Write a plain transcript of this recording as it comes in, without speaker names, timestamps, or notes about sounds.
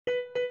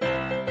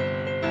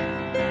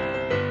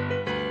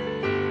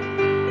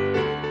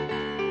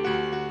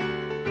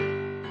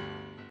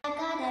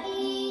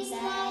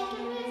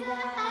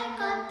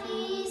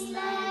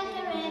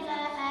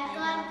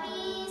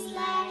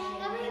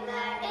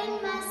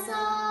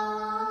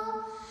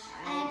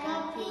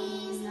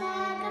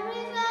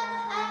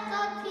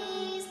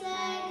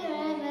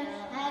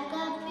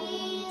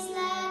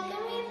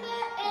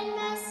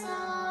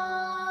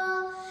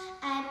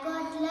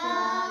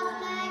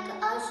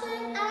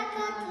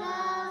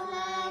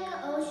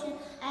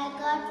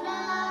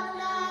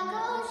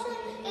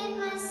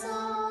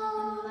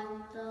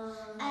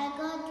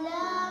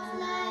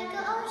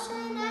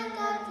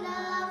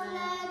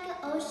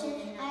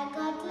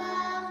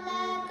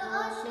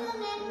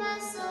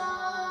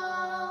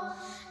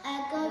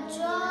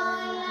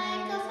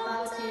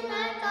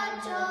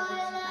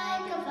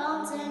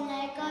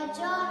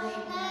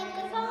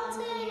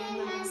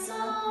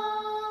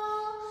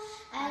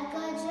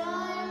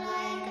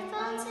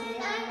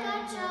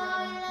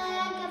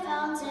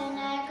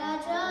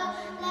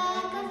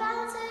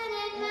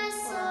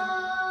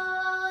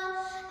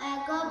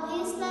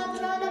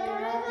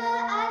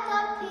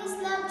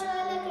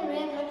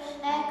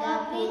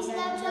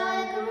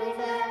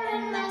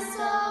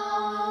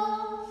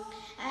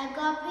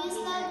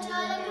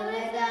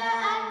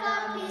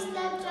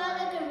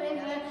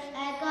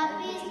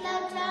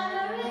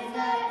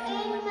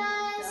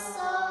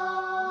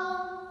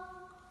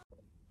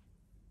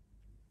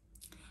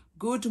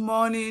Good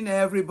morning,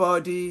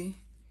 everybody.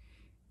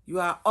 You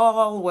are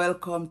all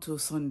welcome to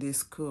Sunday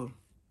School.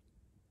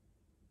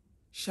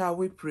 Shall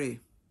we pray?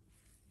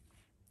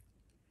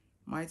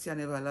 Mighty and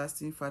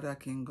everlasting Father,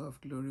 King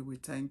of glory, we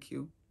thank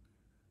you.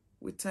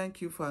 We thank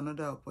you for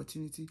another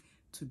opportunity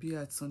to be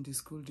at Sunday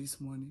School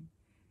this morning.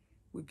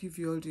 We give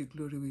you all the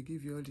glory, we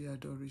give you all the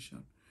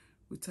adoration.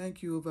 We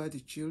thank you over the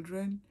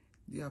children,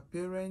 their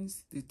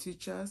parents, the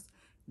teachers.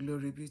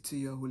 Glory be to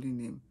your holy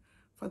name.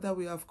 Father,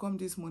 we have come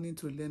this morning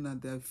to learn at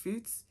their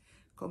feet.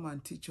 Come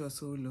and teach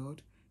us, O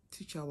Lord.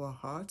 Teach our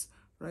hearts.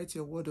 Write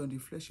your word on the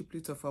fleshy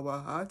plate of our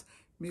heart.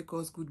 Make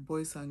us good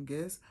boys and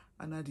girls.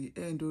 And at the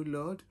end, O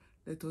Lord,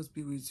 let us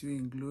be with you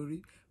in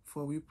glory.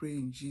 For we pray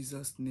in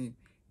Jesus' name.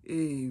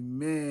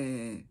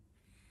 Amen.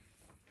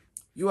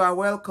 You are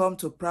welcome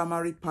to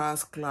Primary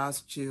Pass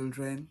Class,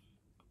 children.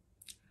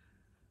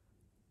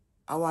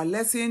 Our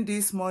lesson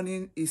this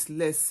morning is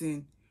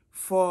lesson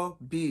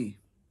 4B,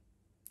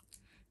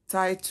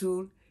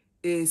 titled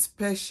A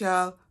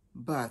Special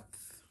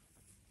Bath.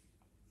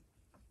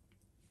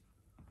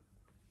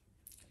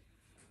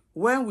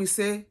 When we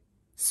say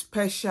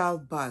special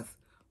bath,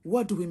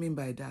 what do we mean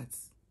by that?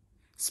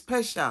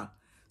 Special,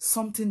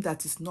 something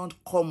that is not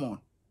common,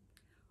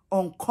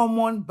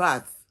 uncommon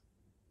bath.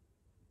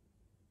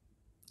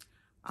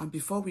 And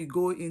before we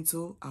go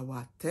into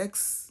our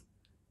text,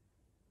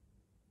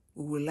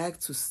 we would like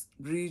to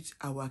read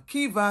our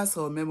key verse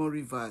or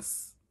memory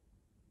verse.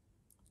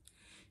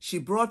 She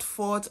brought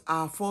forth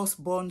our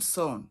firstborn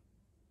son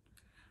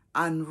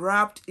and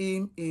wrapped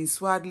him in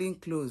swaddling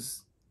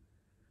clothes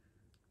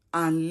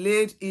and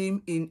laid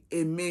him in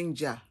a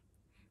manger,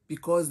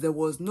 because there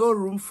was no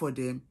room for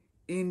them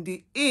in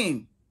the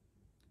inn.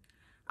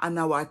 And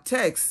our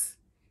text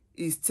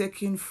is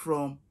taken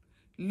from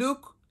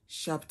Luke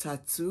chapter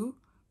 2,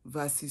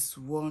 verses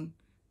 1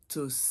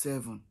 to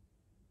 7.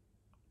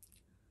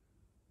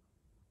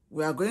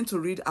 We are going to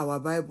read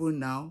our Bible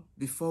now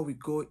before we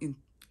go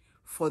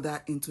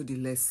further into the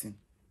lesson.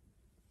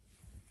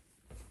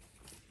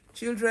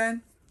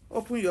 Children,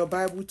 open your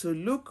Bible to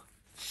Luke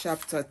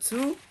chapter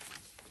 2.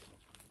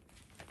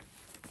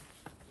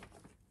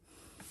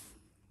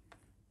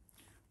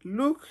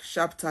 Luke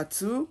chapter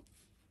 2,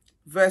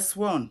 verse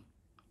 1.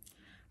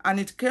 And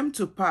it came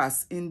to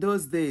pass in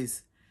those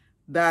days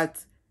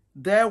that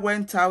there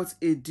went out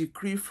a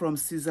decree from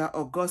Caesar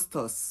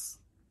Augustus,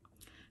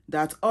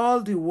 that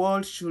all the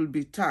world should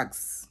be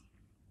taxed.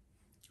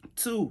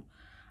 2.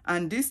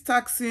 And this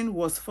taxing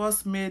was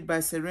first made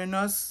by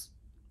Cyrenius,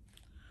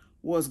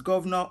 was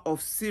governor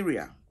of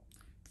Syria.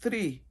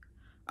 3.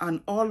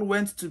 And all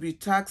went to be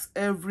taxed,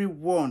 every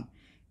one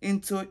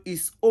into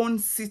his own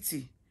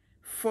city.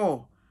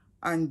 4.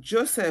 And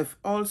Joseph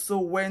also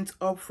went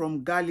up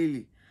from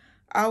Galilee,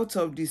 out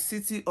of the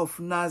city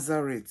of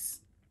Nazareth,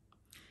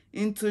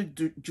 into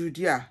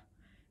Judea,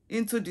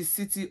 into the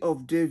city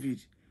of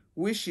David,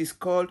 which is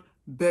called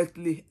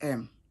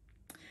Bethlehem,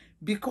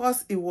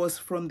 because it was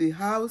from the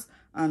house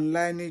and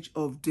lineage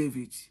of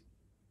David.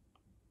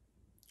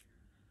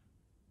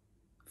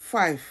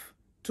 5.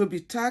 To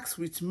be taxed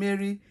with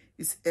Mary,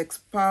 his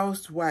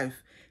espoused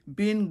wife,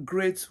 being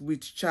great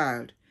with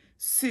child.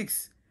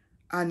 6.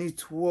 And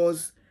it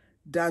was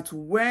that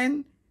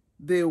when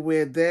they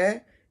were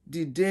there,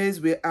 the days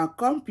were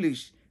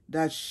accomplished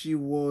that she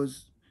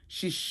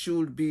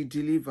should be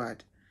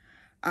delivered.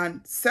 And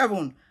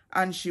 7.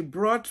 And she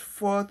brought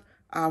forth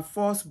her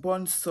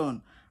firstborn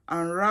son,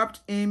 and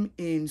wrapped him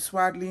in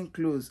swaddling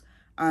clothes,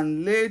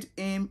 and laid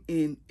him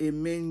in a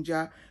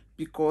manger,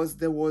 because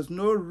there was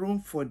no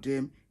room for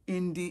them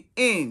in the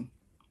inn.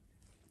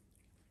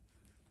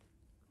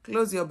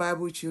 Close your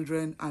Bible,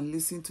 children, and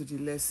listen to the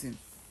lesson.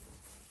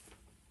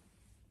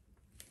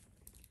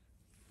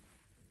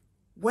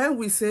 When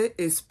we say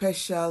a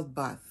special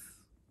bath,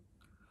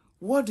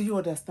 what do you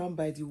understand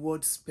by the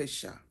word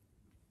special?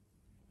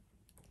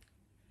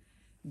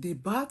 The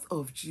bath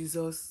of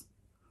Jesus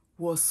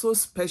was so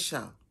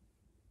special.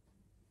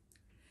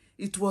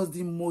 It was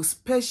the most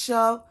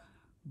special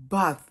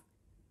bath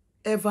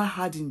ever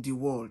had in the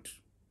world.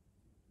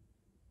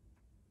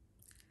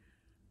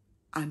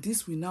 And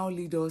this will now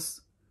lead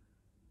us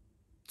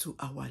to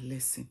our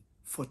lesson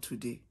for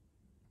today.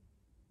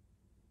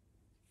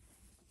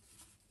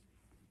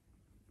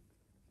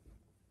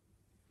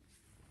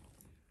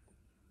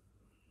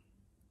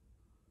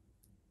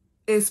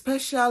 A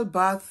special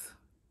bath.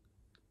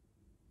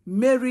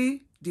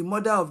 Mary, the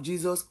mother of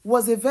Jesus,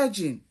 was a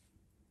virgin.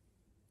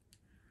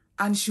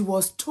 And she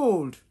was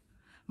told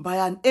by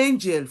an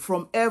angel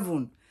from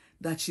heaven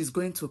that she's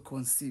going to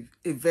conceive.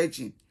 A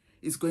virgin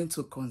is going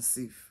to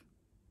conceive.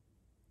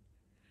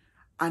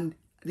 And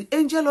the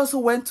angel also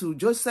went to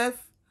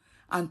Joseph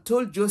and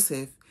told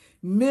Joseph,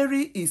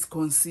 Mary is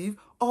conceived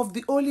of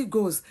the Holy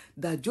Ghost,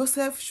 that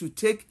Joseph should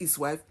take his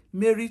wife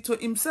Mary to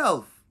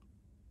himself.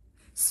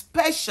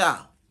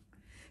 Special.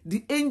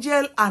 The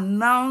angel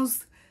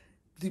announced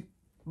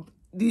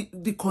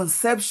the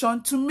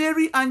conception to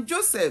Mary and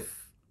Joseph.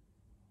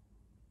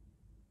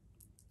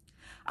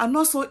 And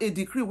also a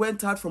decree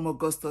went out from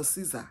Augustus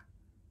Caesar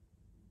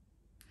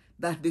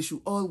that they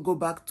should all go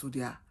back to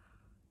their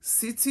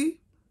city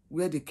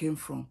where they came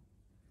from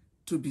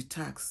to be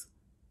taxed,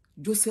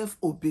 Joseph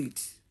obeyed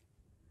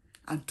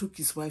and took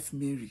his wife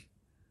Mary.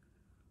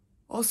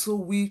 Also,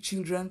 we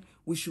children,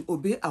 we should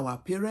obey our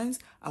parents,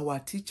 our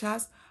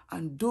teachers,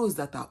 and those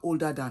that are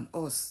older than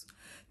us.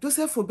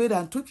 Joseph obeyed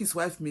and took his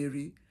wife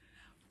Mary,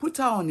 put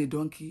her on a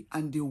donkey,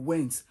 and they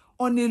went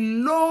on a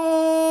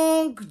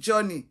long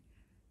journey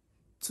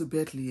to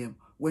Bethlehem.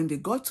 When they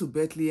got to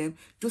Bethlehem,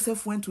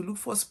 Joseph went to look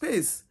for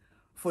space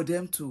for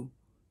them to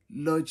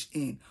lodge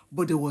in,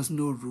 but there was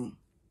no room.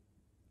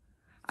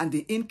 And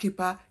the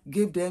innkeeper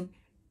gave them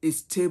a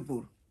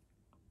stable.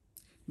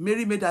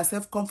 Mary made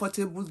herself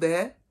comfortable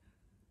there.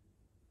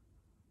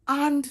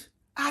 And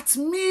at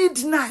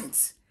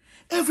midnight,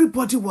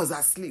 everybody was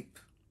asleep.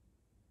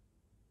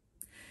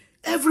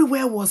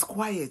 Everywhere was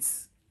quiet.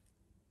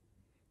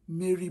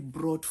 Mary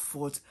brought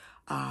forth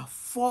our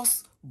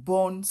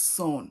firstborn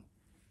son,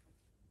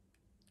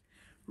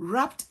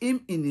 wrapped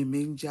him in a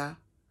manger,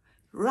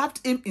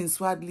 wrapped him in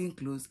swaddling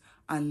clothes,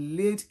 and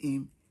laid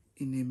him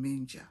in a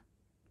manger.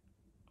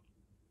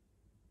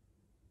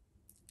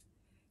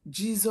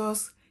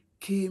 Jesus'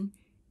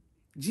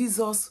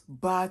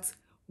 birth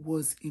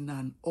was in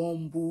an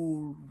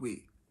humble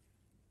way.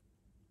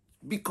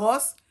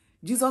 Because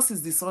Jesus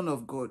is the Son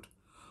of God,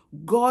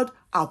 God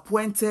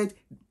appointed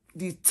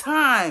the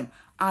time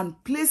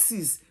and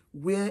places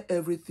where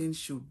everything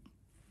should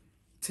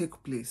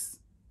take place.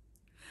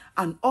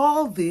 And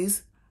all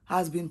this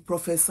has been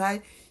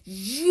prophesied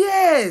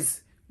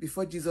years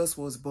before Jesus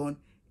was born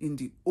in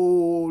the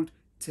Old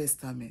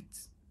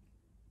Testament.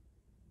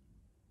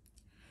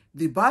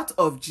 The birth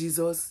of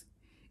Jesus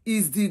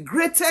is the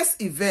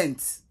greatest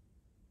event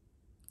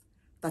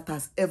that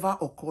has ever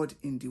occurred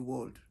in the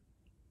world.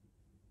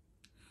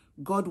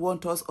 God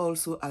wants us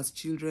also as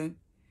children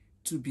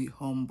to be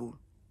humble.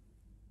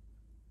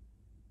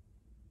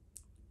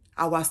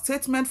 Our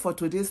statement for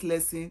today's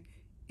lesson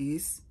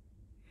is,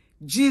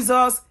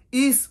 Jesus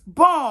is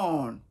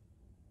born.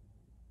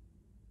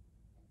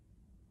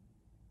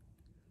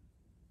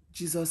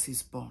 Jesus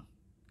is born.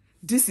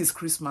 This is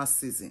Christmas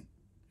season.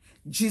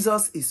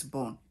 Jesus is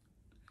born.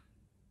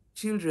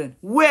 Children,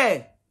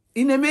 where?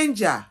 In a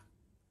manger.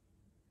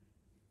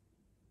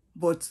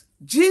 But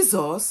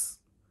Jesus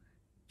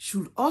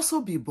should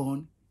also be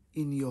born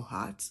in your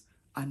heart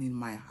and in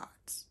my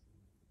heart.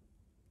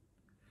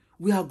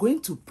 We are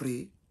going to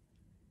pray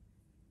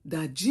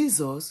that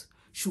Jesus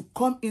should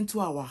come into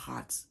our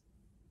hearts.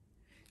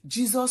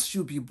 Jesus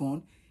should be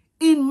born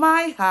in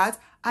my heart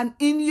and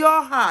in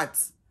your heart,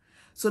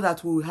 so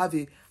that we will have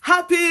a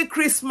happy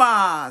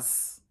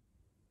Christmas.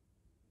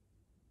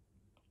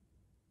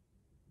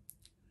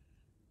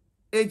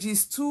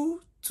 Ages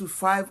 2 to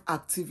 5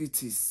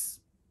 activities.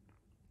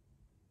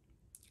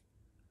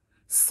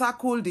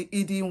 Circle the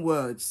hidden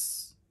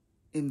words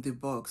in the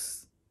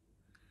box.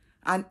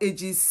 And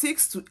ages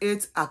 6 to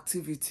 8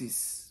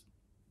 activities.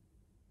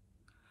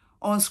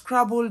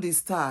 Unscramble the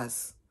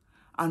stars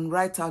and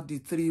write out the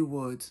 3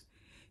 words.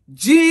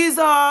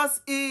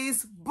 Jesus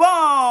is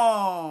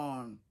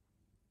born.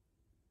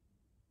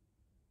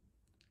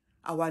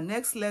 Our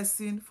next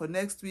lesson for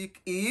next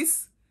week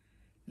is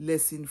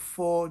lesson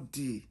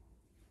 4D,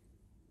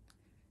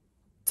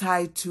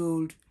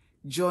 titled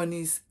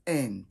Journey's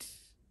End.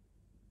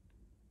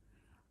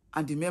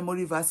 And the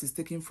memory verse is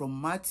taken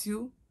from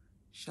Matthew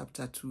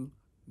chapter 2,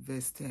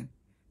 verse 10.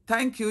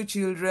 Thank you,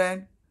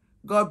 children.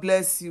 God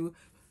bless you.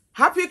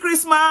 Happy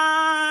Christmas!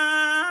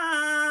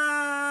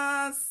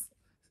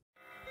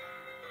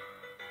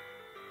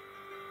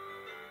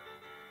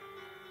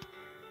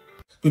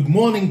 Good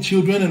morning,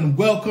 children, and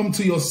welcome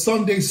to your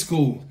Sunday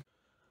school.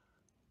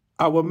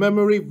 Our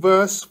memory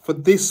verse for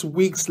this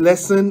week's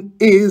lesson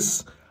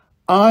is,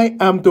 I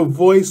am the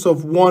voice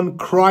of one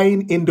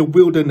crying in the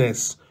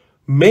wilderness.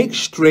 Make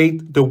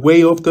straight the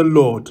way of the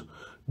Lord.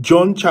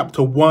 John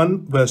chapter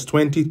 1, verse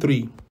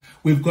 23.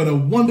 We've got a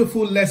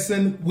wonderful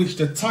lesson which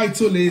the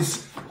title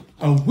is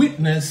A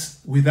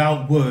Witness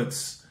Without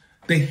Words.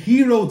 The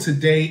hero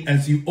today,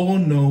 as you all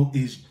know,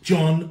 is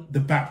John the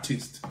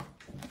Baptist.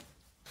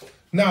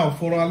 Now,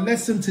 for our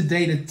lesson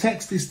today, the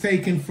text is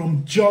taken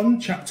from John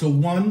chapter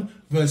 1,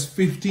 verse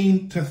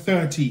 15 to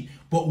 30,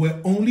 but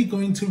we're only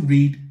going to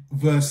read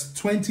verse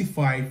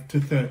 25 to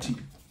 30.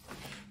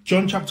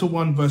 John chapter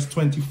 1, verse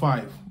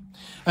 25.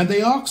 And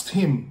they asked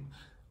him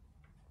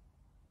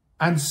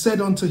and said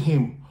unto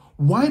him,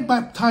 Why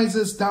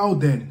baptizest thou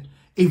then,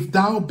 if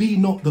thou be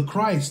not the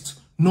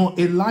Christ, nor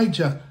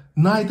Elijah,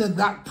 neither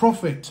that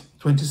prophet?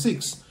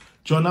 26.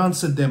 John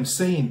answered them,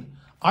 saying,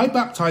 I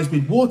baptize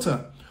with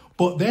water,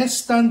 but there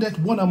standeth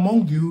one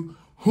among you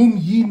whom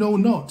ye know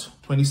not.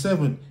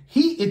 27.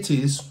 He it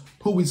is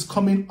who is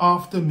coming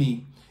after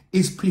me,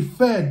 is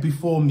preferred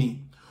before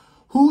me,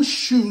 whose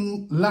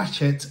shoe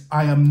latchet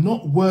I am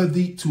not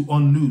worthy to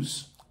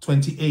unloose.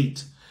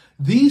 28.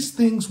 These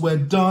things were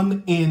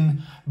done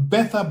in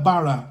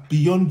Bethabara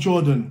beyond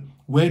Jordan,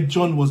 where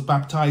John was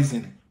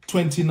baptizing.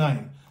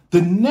 29.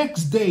 The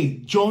next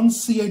day John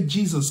seeth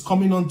Jesus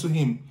coming unto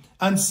him,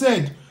 and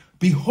said,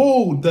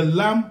 Behold the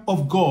Lamb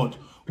of God,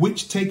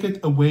 which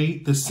taketh away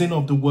the sin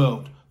of the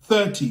world.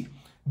 30.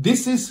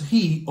 This is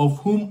he of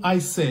whom I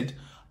said,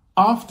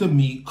 after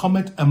me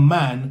cometh a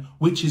man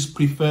which is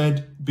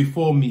preferred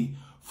before me,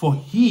 for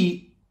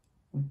he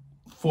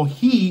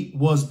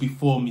was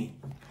before me.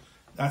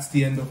 That's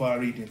the end of our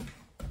reading.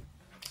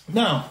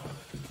 Now,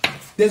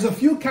 there's a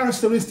few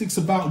characteristics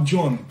about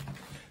John.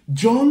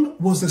 John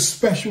was a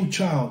special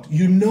child.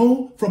 You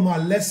know from our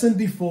lesson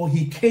before,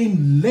 he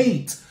came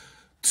late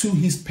to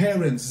his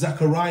parents,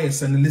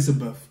 Zacharias and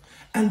Elizabeth.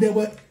 And there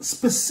were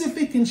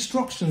specific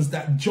instructions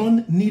that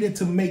John needed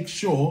to make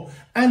sure,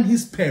 and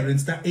his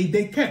parents, that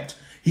they kept.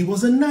 He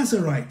was a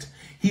Nazirite.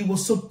 He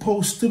was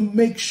supposed to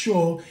make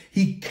sure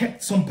he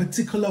kept some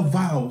particular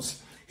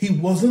vows. He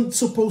wasn't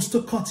supposed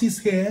to cut his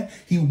hair.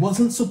 He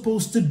wasn't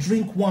supposed to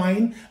drink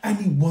wine, and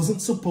he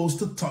wasn't supposed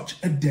to touch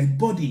a dead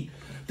body.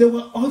 There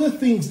were other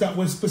things that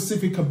were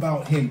specific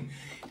about him.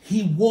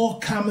 He wore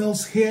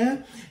camel's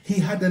hair.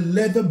 He had a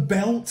leather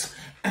belt,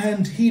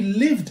 and he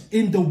lived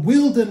in the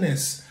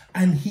wilderness.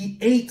 And he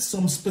ate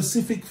some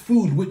specific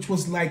food, which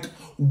was like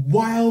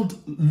wild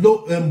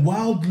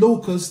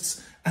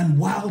locusts and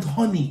wild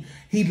honey.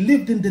 He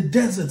lived in the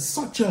desert,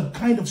 such a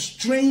kind of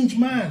strange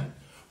man.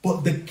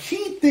 But the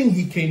key thing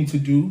he came to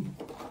do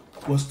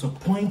was to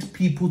point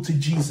people to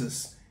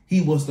Jesus.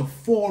 He was the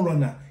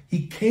forerunner.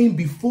 He came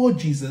before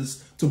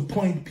Jesus to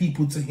point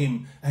people to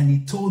him. And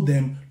he told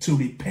them to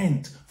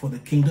repent, for the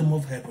kingdom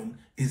of heaven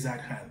is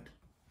at hand.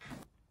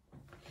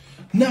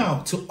 Now,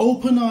 to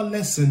open our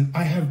lesson,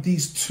 I have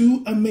these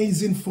two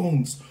amazing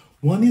phones.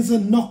 One is a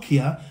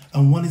Nokia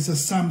and one is a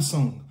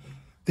Samsung.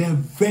 They're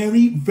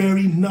very,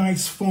 very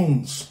nice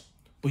phones.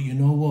 But you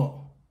know what?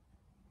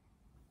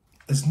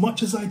 As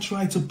much as I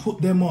try to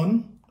put them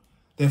on,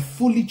 they're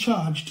fully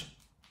charged.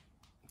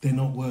 They're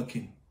not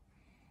working.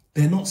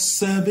 They're not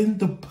serving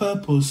the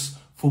purpose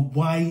for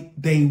why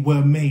they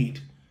were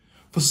made.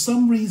 For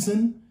some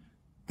reason,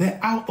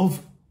 they're out of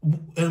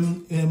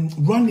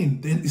running.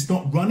 It's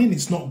not running,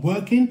 it's not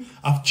working.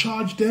 I've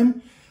charged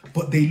them,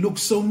 but they look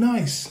so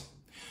nice.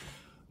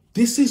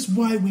 This is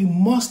why we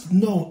must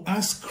know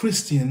as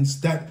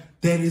Christians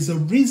that there is a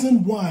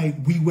reason why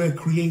we were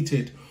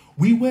created.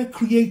 We were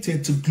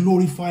created to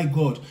glorify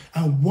God.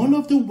 And one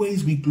of the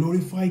ways we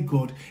glorify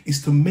God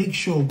is to make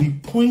sure we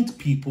point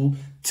people,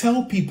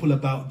 tell people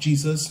about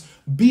Jesus,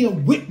 be a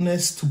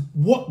witness to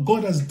what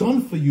God has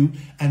done for you,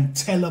 and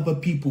tell other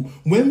people.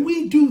 When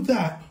we do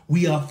that,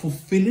 we are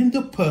fulfilling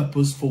the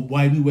purpose for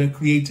why we were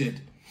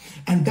created.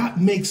 And that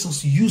makes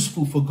us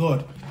useful for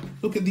God.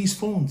 Look at these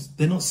phones.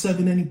 They're not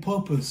serving any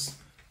purpose.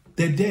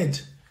 They're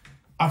dead.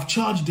 I've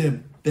charged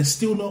them. They're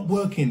still not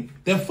working.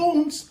 They're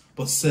phones,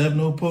 but serve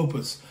no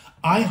purpose.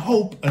 I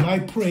hope and I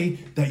pray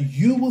that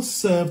you will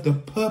serve the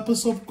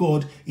purpose of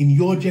God in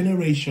your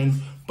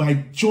generation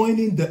by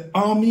joining the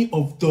army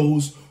of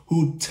those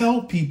who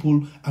tell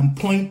people and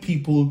point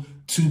people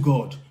to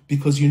God.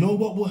 Because you know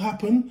what will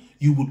happen?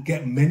 You will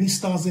get many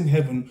stars in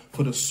heaven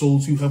for the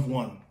souls you have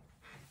won.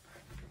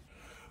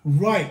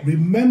 Right,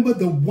 remember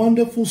the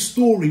wonderful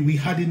story we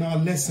had in our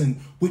lesson,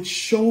 which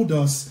showed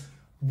us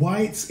why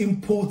it's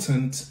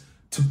important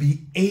to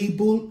be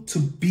able to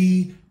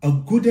be a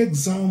good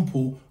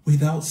example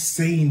without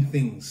saying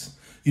things.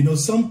 You know,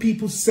 some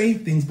people say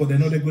things, but they're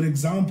not a good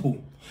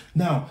example.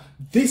 Now,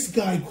 this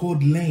guy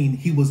called Lane,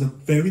 he was a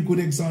very good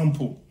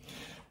example.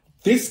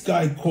 This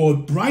guy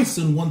called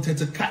Bryson wanted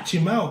to catch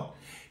him out.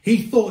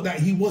 He thought that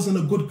he wasn't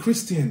a good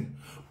Christian,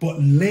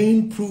 but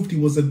Lane proved he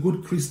was a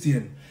good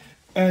Christian.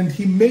 And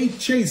he made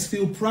Chase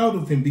feel proud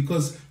of him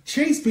because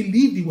Chase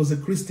believed he was a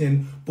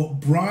Christian, but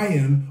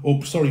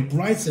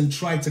Bryson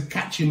tried to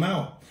catch him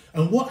out.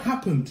 And what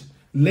happened?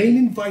 Lane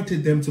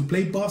invited them to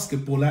play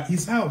basketball at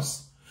his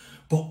house.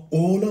 But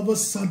all of a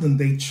sudden,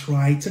 they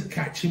tried to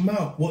catch him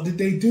out. What did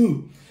they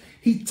do?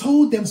 He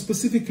told them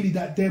specifically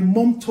that their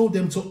mom told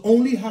them to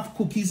only have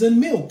cookies and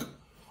milk.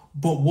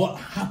 But what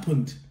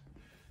happened?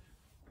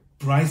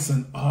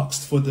 Bryson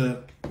asked for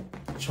the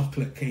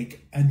chocolate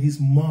cake and his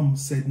mom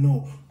said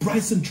no.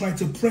 Bryson tried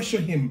to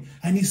pressure him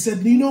and he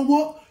said, you know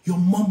what? Your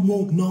mom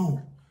won't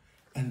know.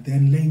 And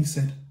then Lane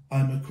said,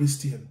 I'm a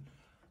Christian.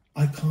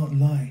 I can't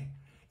lie.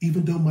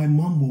 Even though my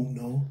mom won't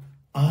know,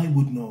 I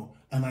would know,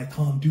 and I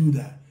can't do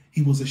that.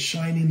 He was a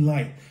shining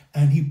light,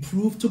 and he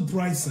proved to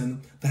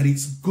Bryson that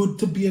it's good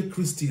to be a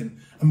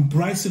Christian, and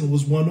Bryson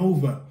was won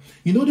over.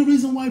 You know the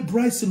reason why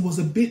Bryson was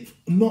a bit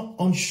not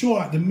unsure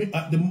at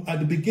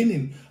the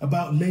beginning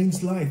about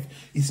Lane's life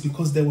is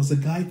because there was a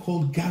guy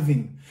called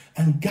Gavin,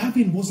 and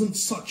Gavin wasn't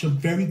such a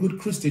very good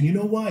Christian. You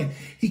know why?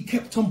 He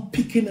kept on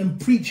picking and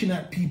preaching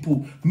at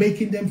people,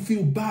 making them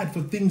feel bad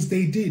for things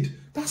they did.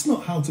 That's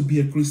not how to be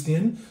a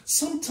Christian.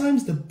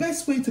 Sometimes the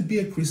best way to be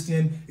a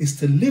Christian is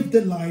to live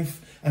the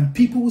life, and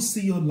people will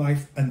see your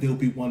life and they'll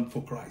be won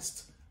for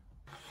Christ.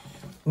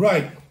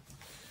 Right.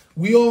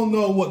 We all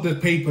know what the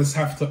papers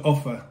have to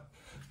offer.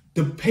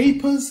 The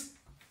papers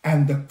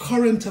and the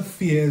current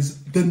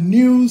affairs, the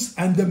news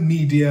and the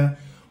media,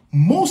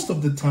 most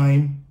of the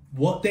time,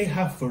 what they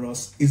have for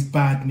us is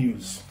bad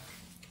news.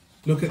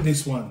 Look at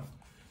this one.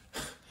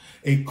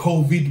 a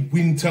COVID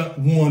winter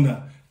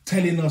warner,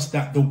 telling us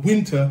that the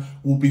winter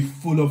will be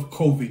full of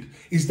COVID.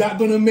 Is that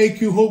going to make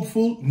you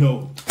hopeful?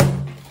 No.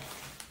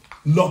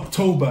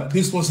 Locktober,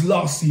 this was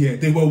last year.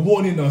 They were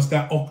warning us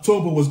that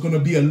October was going to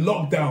be a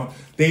lockdown.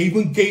 They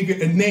even gave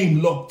it a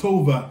name,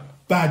 Locktober.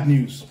 Bad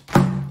news.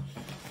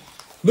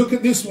 Look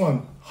at this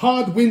one.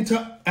 Hard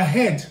winter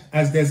ahead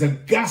as there's a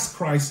gas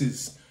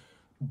crisis.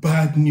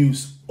 Bad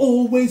news.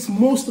 Always,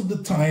 most of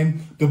the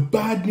time, the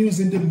bad news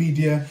in the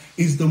media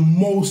is the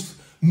most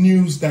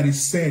news that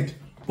is said.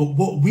 But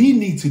what we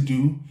need to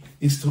do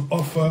is to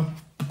offer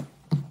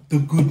the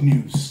good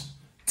news.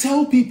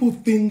 Tell people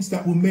things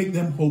that will make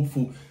them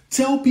hopeful.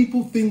 Tell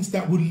people things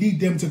that will lead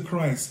them to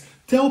Christ.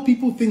 Tell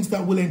people things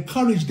that will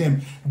encourage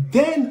them.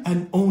 Then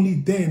and only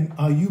then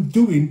are you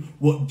doing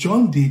what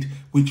John did,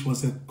 which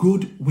was a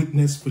good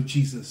witness for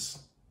Jesus.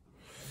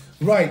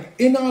 Right,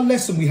 in our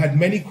lesson we had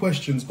many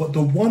questions, but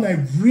the one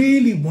I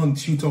really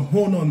want you to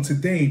hone on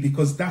today,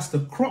 because that's the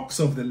crux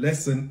of the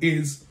lesson,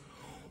 is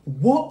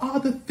what are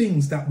the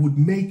things that would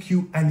make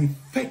you an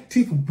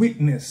effective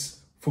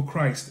witness for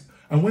Christ?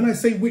 And when I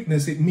say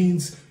witness, it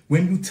means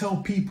when you tell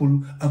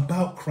people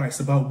about Christ,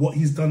 about what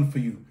he's done for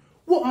you.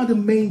 What are the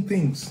main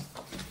things?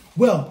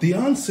 Well, the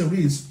answer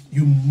is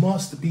you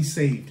must be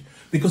saved,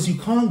 because you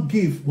can't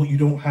give what you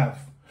don't have.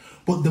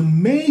 But the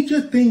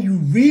major thing you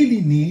really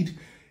need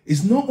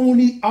is not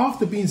only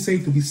after being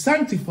saved to be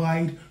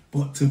sanctified,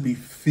 but to be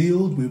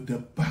filled with the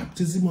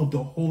baptism of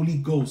the Holy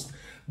Ghost.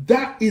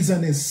 That is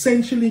an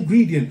essential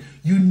ingredient.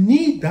 You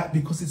need that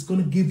because it's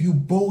going to give you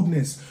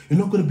boldness. You're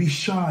not going to be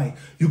shy.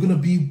 You're going to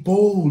be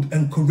bold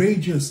and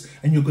courageous,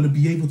 and you're going to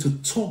be able to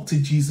talk to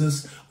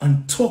Jesus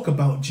and talk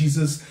about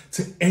Jesus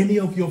to any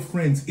of your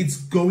friends. It's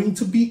going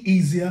to be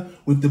easier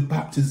with the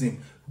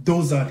baptism.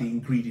 Those are the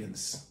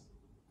ingredients.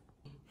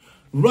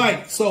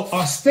 Right, so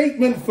our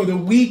statement for the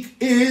week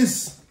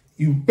is,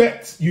 you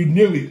bet you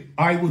knew it,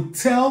 I would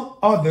tell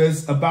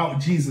others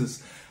about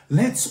Jesus.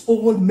 Let's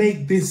all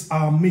make this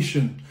our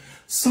mission.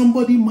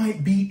 Somebody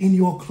might be in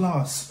your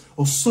class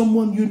or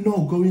someone you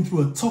know going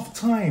through a tough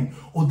time,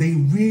 or they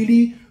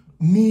really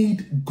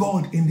need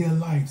God in their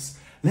lives.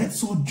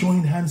 Let's all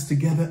join hands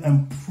together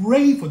and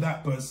pray for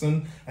that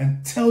person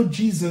and tell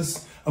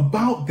Jesus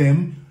about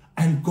them,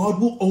 and God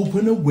will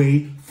open a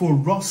way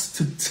for us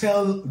to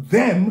tell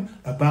them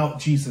about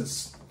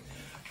Jesus.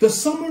 The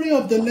summary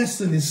of the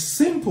lesson is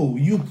simple.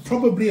 You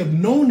probably have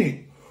known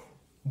it.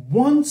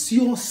 Once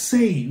you're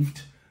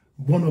saved,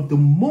 one of the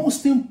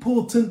most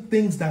important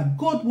things that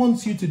God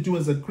wants you to do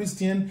as a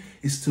Christian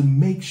is to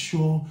make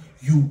sure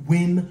you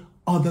win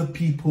other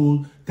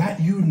people that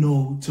you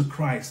know to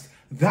Christ.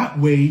 That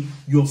way,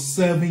 you're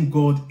serving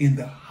God in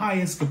the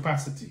highest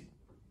capacity.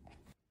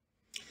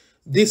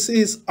 This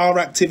is our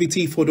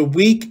activity for the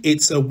week.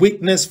 It's a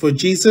witness for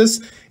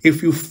Jesus.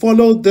 If you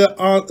follow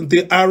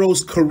the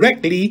arrows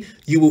correctly,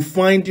 you will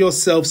find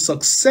yourself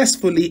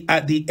successfully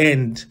at the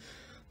end.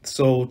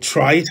 So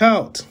try it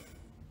out.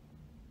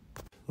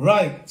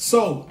 Right,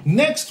 so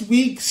next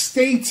week,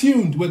 stay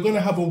tuned. We're going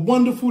to have a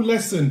wonderful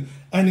lesson,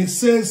 and it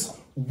says,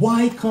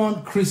 why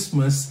can't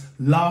Christmas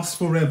last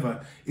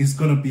forever? It's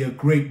going to be a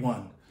great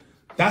one.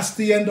 That's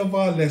the end of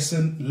our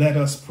lesson. Let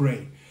us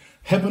pray.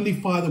 Heavenly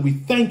Father, we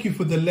thank you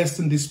for the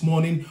lesson this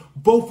morning,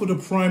 both for the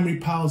primary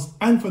pals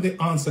and for the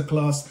answer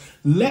class.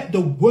 Let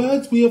the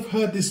words we have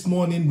heard this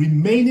morning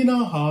remain in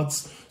our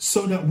hearts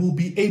so that we'll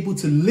be able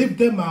to live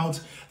them out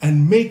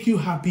and make you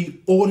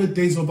happy all the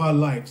days of our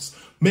lives.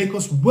 Make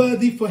us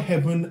worthy for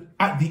heaven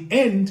at the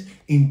end.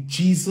 In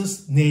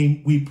Jesus'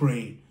 name we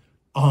pray.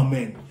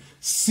 Amen.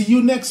 See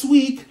you next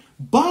week.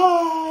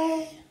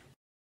 Bye.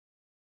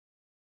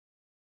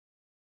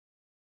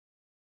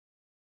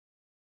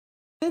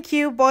 Thank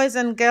you, boys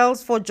and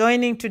girls, for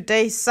joining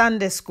today's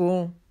Sunday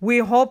School. We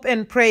hope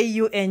and pray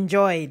you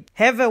enjoyed.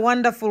 Have a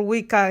wonderful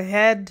week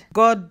ahead.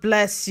 God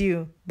bless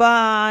you.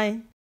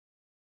 Bye.